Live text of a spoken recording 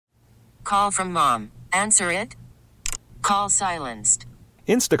call from mom. Answer it. Call silenced.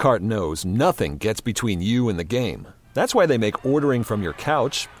 Instacart knows nothing gets between you and the game. That's why they make ordering from your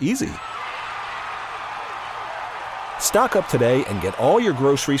couch easy. Stock up today and get all your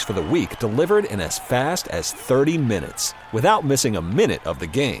groceries for the week delivered in as fast as 30 minutes without missing a minute of the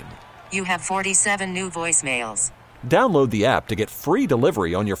game. You have 47 new voicemails. Download the app to get free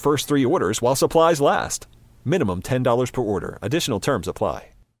delivery on your first 3 orders while supplies last. Minimum $10 per order. Additional terms apply.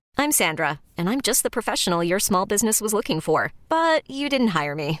 I'm Sandra, and I'm just the professional your small business was looking for. But you didn't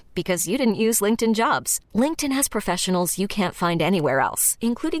hire me because you didn't use LinkedIn Jobs. LinkedIn has professionals you can't find anywhere else,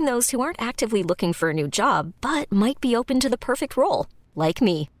 including those who aren't actively looking for a new job, but might be open to the perfect role, like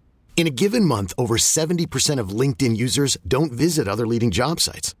me. In a given month, over 70% of LinkedIn users don't visit other leading job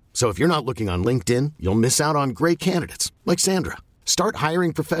sites. So if you're not looking on LinkedIn, you'll miss out on great candidates like Sandra. Start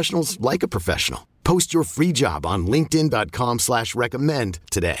hiring professionals like a professional. Post your free job on linkedin.com/recommend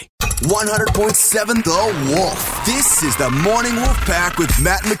today. 100.7 The Wolf. This is the Morning Wolf Pack with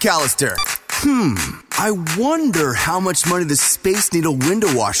Matt McAllister. I wonder how much money the Space Needle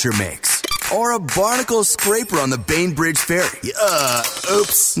window washer makes. Or a barnacle scraper on the Bainbridge Ferry.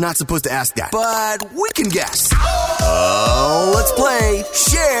 Oops, not supposed to ask that. But we can guess. Let's play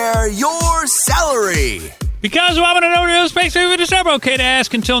Share Your Salary. Because I want to know real space, it's never okay to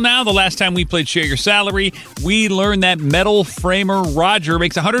ask. Until now, the last time we played Share Your Salary, we learned that metal framer Roger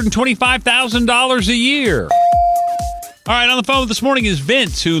makes $125,000 a year. All right, on the phone this morning is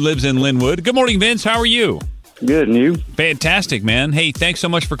Vince, who lives in Linwood. Good morning, Vince. How are you? Good, and you? Fantastic, man. Hey, thanks so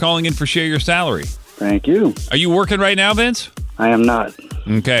much for calling in for Share Your Salary. Thank you. Are you working right now, Vince? I am not.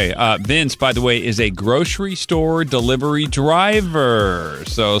 Okay. Vince, by the way, is a grocery store delivery driver.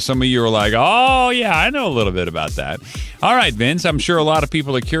 So some of you are like, oh, yeah, I know a little bit about that. All right, Vince, I'm sure a lot of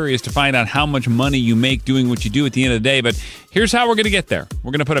people are curious to find out how much money you make doing what you do at the end of the day. But here's how we're going to get there.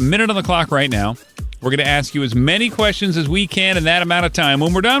 We're going to put a minute on the clock right now. We're going to ask you as many questions as we can in that amount of time.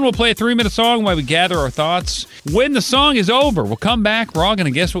 When we're done, we'll play a 3-minute song while we gather our thoughts. When the song is over, we'll come back. We're all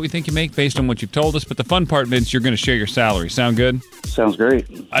going to guess what we think you make based on what you've told us. But the fun part, Vince, you're going to share your salary. Sound good? Sounds great.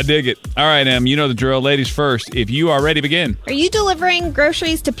 I dig it. All right, Em, you know the drill. Ladies first. If you are ready, begin. Are you delivering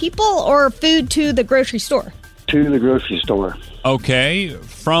groceries to people or food to the grocery store? To the grocery store. Okay.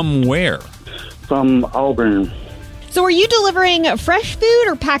 From where? From Auburn. So are you delivering fresh food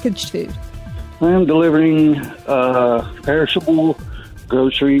or packaged food? I am delivering perishable,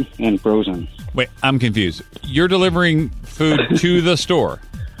 grocery, and frozen. Wait, I'm confused. You're delivering food to the store?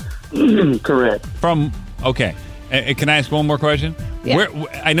 Correct. Okay. Can I ask one more question? Yeah.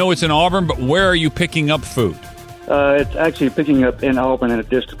 I know it's in Auburn, but where are you picking up food? It's actually picking up in Auburn at a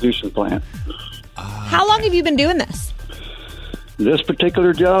distribution plant. How long have you been doing this? This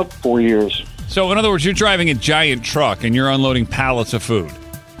particular job, 4 years. So, in other words, you're driving a giant truck and you're unloading pallets of food.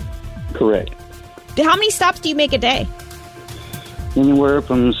 Correct. How many stops do you make a day? Anywhere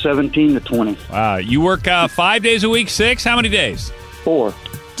from 17 to 20. Wow. You work 5 days a week, 6? How many days? 4.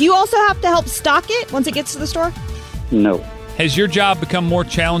 Do you also have to help stock it once it gets to the store? No. Has your job become more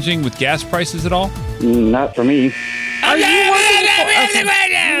challenging with gas prices at all? Not for me. Are you working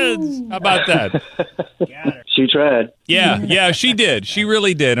How about that? She tried. Yeah, she did. She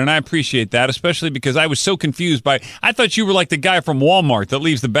really did, and I appreciate that, especially because I was so confused by... I thought you were like the guy from Walmart that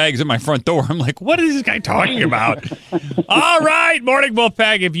leaves the bags at my front door. I'm like, what is this guy talking about? All right, Morning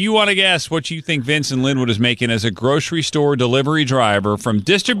Wolfpack, if you want to guess what you think Vince in Linwood is making as a grocery store delivery driver from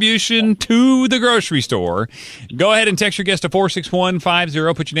distribution to the grocery store, go ahead and text your guess to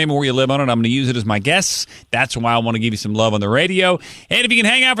 46150. Put your name and where you live on it. I'm going to use it as my guess. That's why I want to give you some love on the radio. And if you can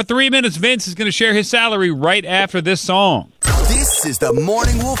hang out for 3 minutes, Vince is going to share his salary right after this song. This is the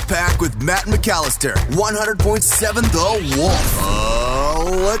Morning Wolf Pack with Matt McAllister. 100.7 The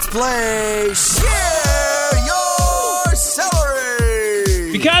Wolf. Let's play Share Your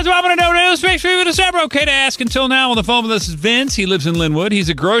Salary. Because I want to know news makes me it's never okay to ask. Until now, on the phone with us is Vince. He lives in Linwood. He's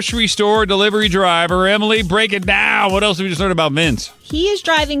a grocery store delivery driver. Emily, break it down. What else have we just learned about Vince? He is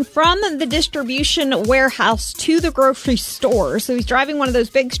driving from the distribution warehouse to the grocery store. So he's driving one of those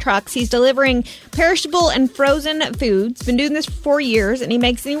big trucks. He's delivering perishable and frozen foods. Been doing this for 4 years, and he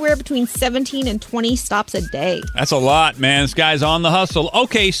makes anywhere between 17 and 20 stops a day. That's a lot, man. This guy's on the hustle.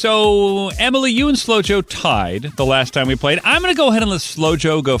 Okay, so Emily, you and Slow Joe tied the last time we played. I'm going to go ahead and let Slow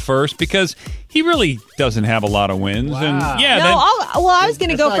Joe go first because he really doesn't have a lot of wins. Wow. And yeah, I was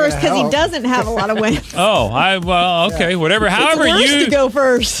going to go first because he doesn't have a lot of wins. Okay, whatever. It's However, worse to go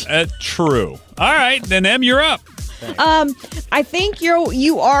first. True. All right, then Em, you're up. I think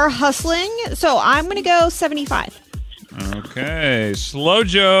you are hustling, so I'm going to go 75. Okay, Slow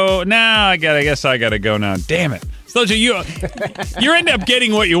Joe. Now I guess I gotta go now. Damn it. Slow Joe, you end up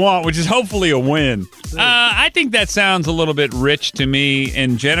getting what you want, which is hopefully a win. I think that sounds a little bit rich to me,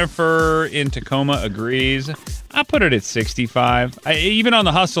 and Jennifer in Tacoma agrees. I'll put it at 65. Even on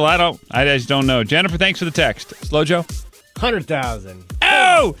the hustle, I just don't know. Jennifer, thanks for the text. Slow Joe? 100,000.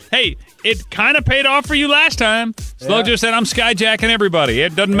 Oh! Hey, it kind of paid off for you last time. Slow Joe said, I'm skyjacking everybody.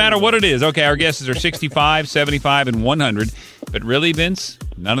 It doesn't matter what it is. Okay, our guesses are 65, 75, and 100. But really, Vince,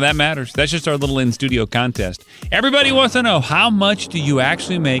 none of that matters. That's just our little in-studio contest. Everybody wants to know, how much do you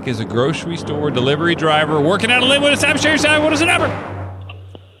actually make as a grocery store delivery driver working out of Linwood? It's time to share your side. What is the number?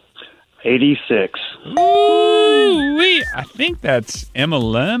 86. Ooh-wee. I think that's Emma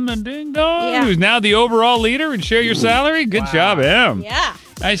Lemon Ding Dong, who's now the overall leader and share your salary. Good job, Em. Yeah.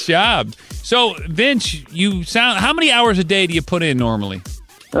 Nice job. So, Vince, how many hours a day do you put in normally?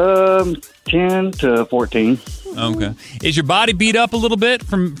 10 to 14. Okay. Is your body beat up a little bit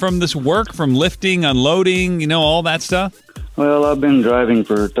from this work, from lifting, unloading, all that stuff? Well, I've been driving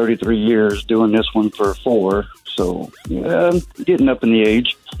for 33 years, doing this one for 4. So, yeah, I'm getting up in the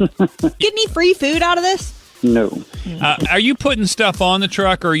age. Get any free food out of this? No. Are you putting stuff on the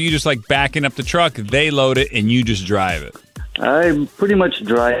truck, or are you just like backing up the truck, they load it, and you just drive it? I pretty much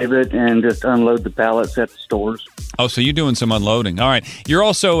drive it and just unload the pallets at the stores. Oh, so you're doing some unloading. All right. You're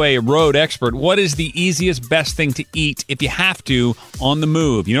also a road expert. What is the easiest, best thing to eat if you have to on the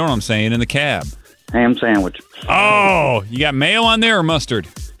move? You know what I'm saying, in the cab? Ham sandwich. Oh, you got mayo on there or mustard?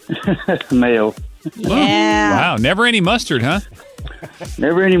 Mayo. Yeah. Wow, never any mustard, huh?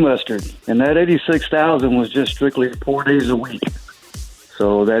 Never any mustard. And that 86,000 was just strictly 4 days a week.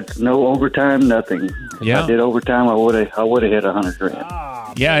 So that's no overtime, nothing. If I did overtime, I would have hit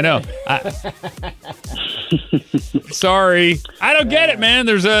 $100,000. Yeah, I know. Sorry, I don't get it, man.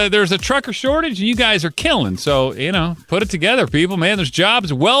 There's a trucker shortage, and you guys are killing. So put it together, people. Man, there's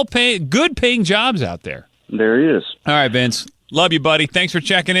jobs, good paying jobs out there. There is. All right, Vince. Love you, buddy. Thanks for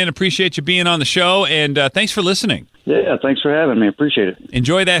checking in. Appreciate you being on the show, and thanks for listening. Yeah, thanks for having me. Appreciate it.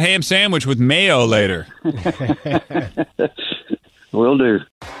 Enjoy that ham sandwich with mayo later. Will do.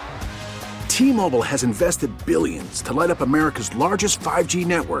 T-Mobile has invested billions to light up America's largest 5G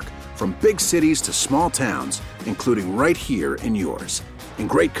network, from big cities to small towns, including right here in yours. And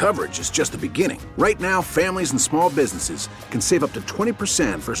great coverage is just the beginning. Right now, families and small businesses can save up to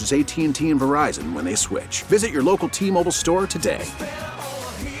 20% versus AT&T and Verizon when they switch. Visit your local T-Mobile store today.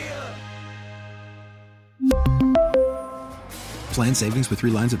 Plan savings with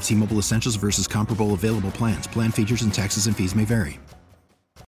 3 lines of T-Mobile Essentials versus comparable available plans. Plan features and taxes and fees may vary.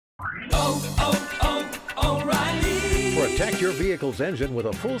 Protect your vehicle's engine with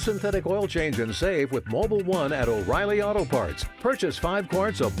a full synthetic oil change and save with Mobil 1 at O'Reilly Auto Parts. Purchase 5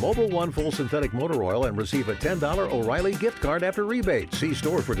 quarts of Mobil 1 full synthetic motor oil and receive a $10 O'Reilly gift card after rebate. See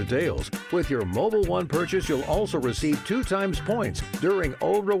store for details. With your Mobil 1 purchase, you'll also receive 2 times points during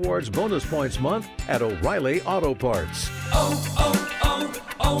O Rewards Bonus Points Month at O'Reilly Auto Parts.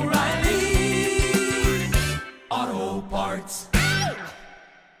 O'Reilly Auto Parts.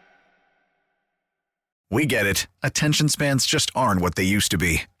 We get it. Attention spans just aren't what they used to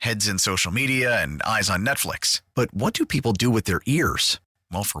be. Heads in social media and eyes on Netflix. But what do people do with their ears?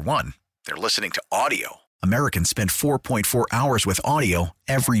 Well, for one, they're listening to audio. Americans spend 4.4 hours with audio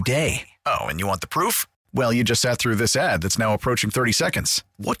every day. Oh, and you want the proof? Well, you just sat through this ad that's now approaching 30 seconds.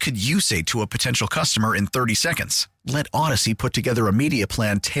 What could you say to a potential customer in 30 seconds? Let Odyssey put together a media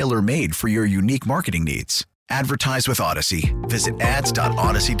plan tailor-made for your unique marketing needs. Advertise with Odyssey. Visit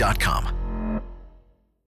ads.odyssey.com.